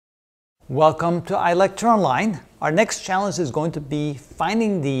Welcome to iLectureOnline. Our next challenge is going to be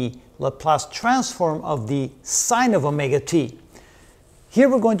finding the Laplace transform of the sine of omega t. Here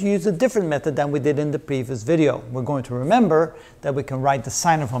we're going to use a different method than we did in the previous video. We're going to remember that we can write the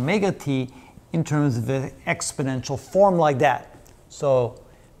sine of omega t in terms of an exponential form like that. So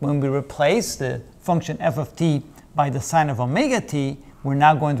when we replace the function f of t by the sine of omega t, we're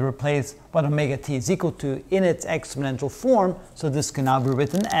now going to replace what omega t is equal to in its exponential form. So this can now be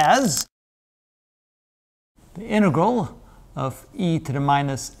written as the integral of e to the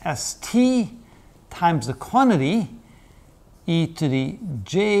minus st times the quantity e to the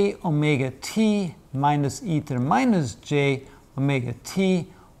j omega t minus e to the minus j omega t,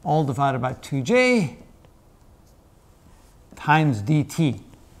 all divided by 2j times dt.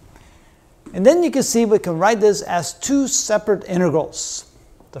 And then you can see we can write this as two separate integrals.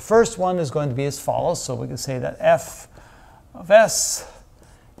 The first one is going to be as follows. So we can say that f of s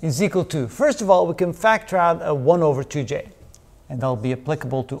is equal to, first of all, we can factor out a 1 over 2j, and that'll be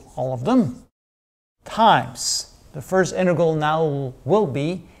applicable to all of them, times, the first integral now will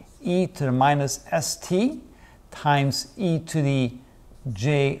be e to the minus st times e to the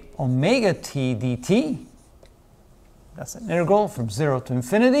j omega t dt. That's an integral from 0 to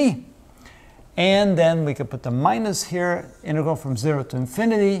infinity. And then we can put the minus here, integral from 0 to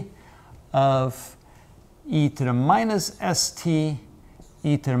infinity of e to the minus st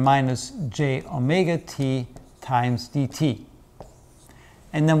e to the minus j omega t times dt.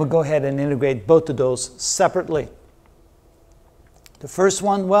 And then we'll go ahead and integrate both of those separately. The first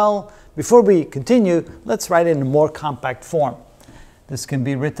one, well, before we continue, let's write it in a more compact form. This can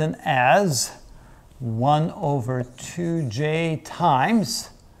be written as 1 over 2j times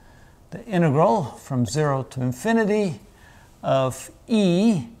the integral from 0 to infinity of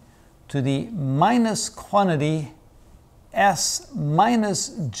e to the minus quantity s minus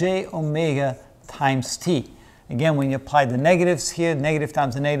j omega times t. Again, when you apply the negatives here, negative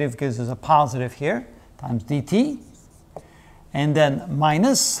times the negative gives us a positive here, times dt. And then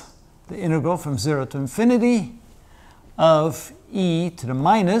minus the integral from 0 to infinity of e to the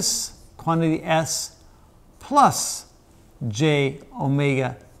minus quantity s plus j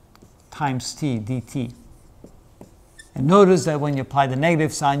omega times t dt. And notice that when you apply the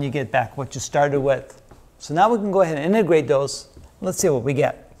negative sign, you get back what you started with. So now we can go ahead and integrate those. Let's see what we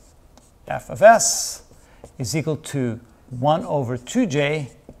get. F of s is equal to 1 over 2j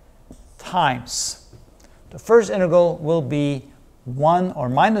times. The first integral will be 1 or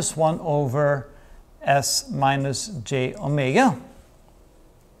minus 1 over s minus j omega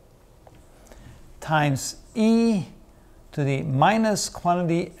times e to the minus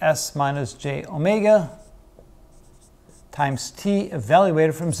quantity s minus j omega times t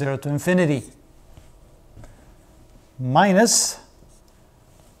evaluated from 0 to infinity. Minus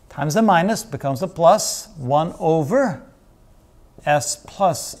times the minus becomes a plus, 1 over s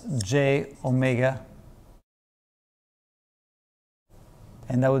plus j omega.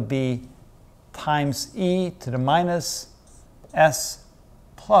 And that would be times e to the minus s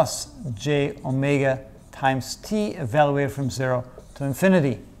plus j omega times t evaluated from 0 to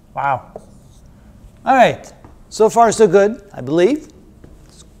infinity. Wow. All right. So far, so good, I believe.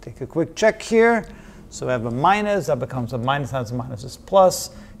 Let's take a quick check here. So we have a minus, that becomes a minus times a minus is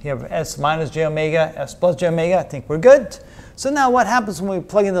plus. Here we have s minus j omega, s plus j omega. I think we're good. So now what happens when we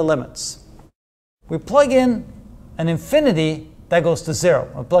plug in the limits? We plug in an infinity, that goes to 0.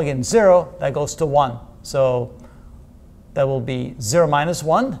 We plug in 0, that goes to 1. So that will be 0 minus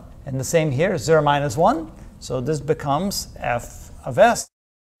 1. And the same here, 0 minus 1. So this becomes f of s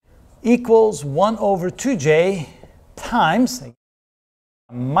equals 1 over 2j times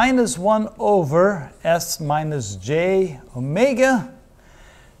minus 1 over s minus j omega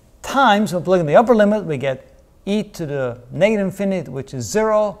times, when we plug in the upper limit, we get e to the negative infinity, which is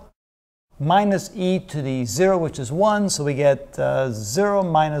 0, minus e to the 0, which is 1. So we get 0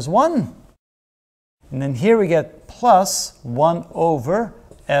 minus 1. And then here we get plus 1 over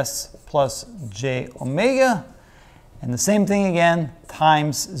s plus j omega. And the same thing again,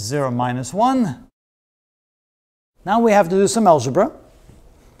 times 0 minus 1. Now we have to do some algebra.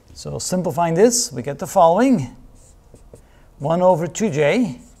 So simplifying this, we get the following. 1 over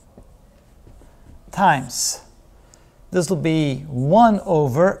 2j times, this will be 1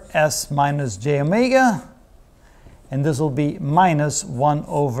 over s minus j omega, and this will be minus 1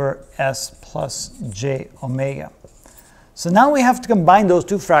 over s plus j omega. So now we have to combine those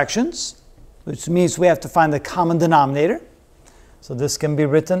two fractions, which means we have to find the common denominator. So this can be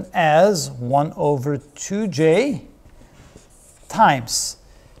written as 1 over 2j times.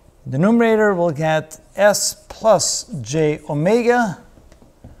 The numerator will get s plus j omega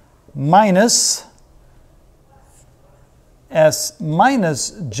minus s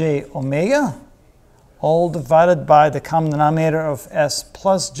minus j omega, all divided by the common denominator of s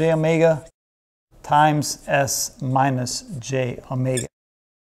plus j omega times s minus j omega.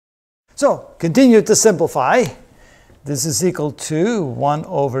 So continue to simplify. This is equal to 1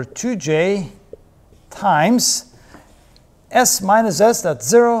 over 2j times s minus s, that's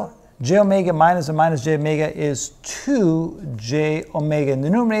 0. J omega minus or minus j omega is 2j omega in the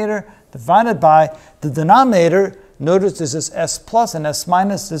numerator, divided by the denominator. Notice this is s plus and s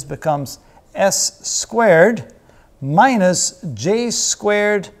minus. This becomes s squared minus j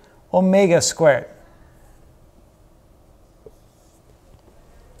squared omega squared.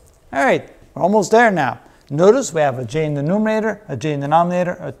 All right, we're almost there now. Notice we have a j in the numerator, a j in the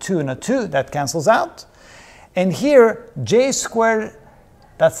denominator, a 2 and a 2. That cancels out. And here, j squared,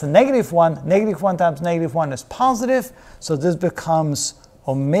 that's the negative 1. Negative 1 times negative 1 is positive. So this becomes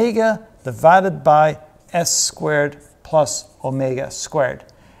omega divided by s squared plus omega squared.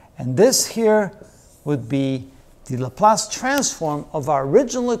 And this here would be the Laplace transform of our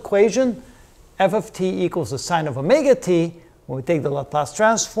original equation, f of t equals the sine of omega t. When we take the Laplace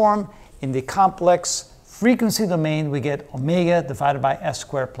transform in the complex frequency domain, we get omega divided by s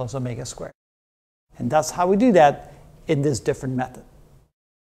squared plus omega squared. And that's how we do that in this different method.